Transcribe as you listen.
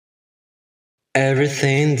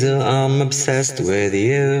Everything do, I'm obsessed with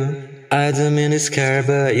you. I don't mean to scare,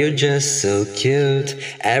 but you're just so cute.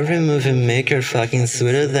 Every move you make, you're fucking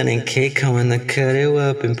sweeter than a cake. I wanna cut you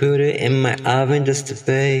up and put it in my oven just to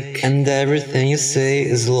bake. And everything you say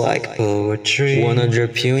is like poetry. Wanna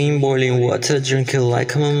drop you in boiling water, drink it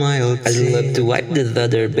like chamomile tea. I'd love to wipe the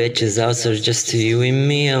other bitches out, so just to you and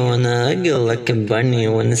me. I wanna hug you like a bunny,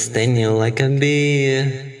 I wanna stain you like a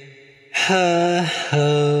bee.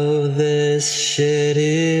 Oh, this shit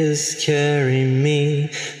is carrying me.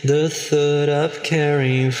 The thought of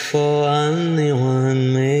caring for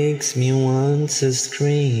anyone makes me want to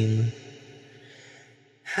scream.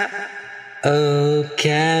 Oh,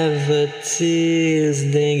 cavities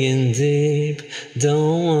digging deep.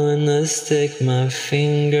 Don't wanna stick my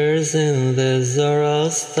fingers in this or I'll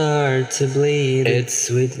start to bleed. It's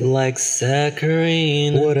sweet like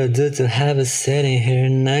saccharine. What I do to have it sitting here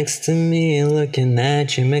next to me, looking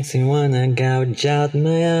at you makes me wanna gouge out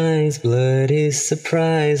my eyes. Bloody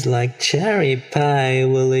surprise like cherry pie.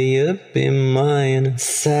 Will you be mine?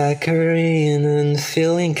 Saccharine and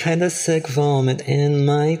feeling kinda sick, vomit in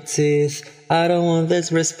my teeth. I don't want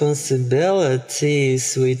this responsibility,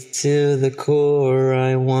 sweet to the core,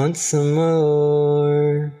 I want some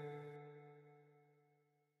more.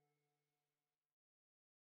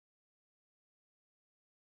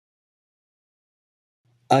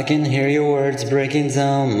 I can hear your words breaking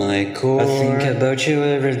down my core. I think about you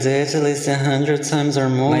every day at least 100 times or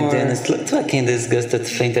more. My dentist looked fucking disgusted,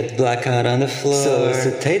 fainted blackout on the floor. So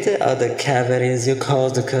resuscitated all the cavities you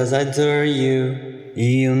caused because I adore you.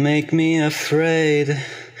 You make me afraid.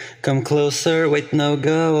 Come closer, wait, no,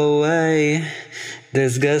 go away.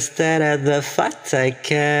 Disgusted at the fact I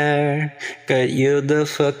care. Cut you the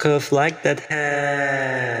fuck off like that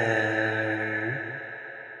hair.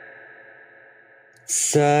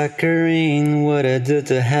 Saccharine, what I do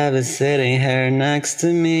to have it sitting here next to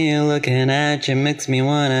me, looking at you makes me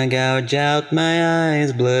wanna gouge out my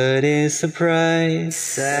eyes. Bloody surprise.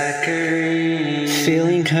 Saccharine,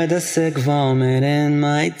 feeling kinda sick, vomit in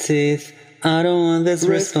my teeth. I don't want this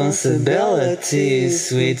responsibility,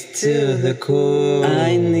 sweet to the core.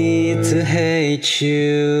 I need to hate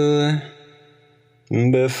you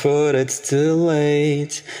before it's too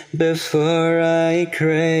late, before I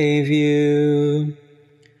crave you.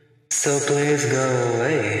 So please go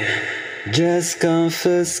away. Just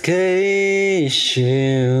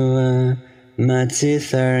confiscation. My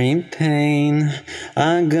teeth are in pain.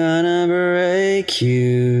 I'm gonna break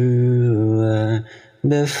you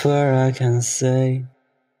before I can say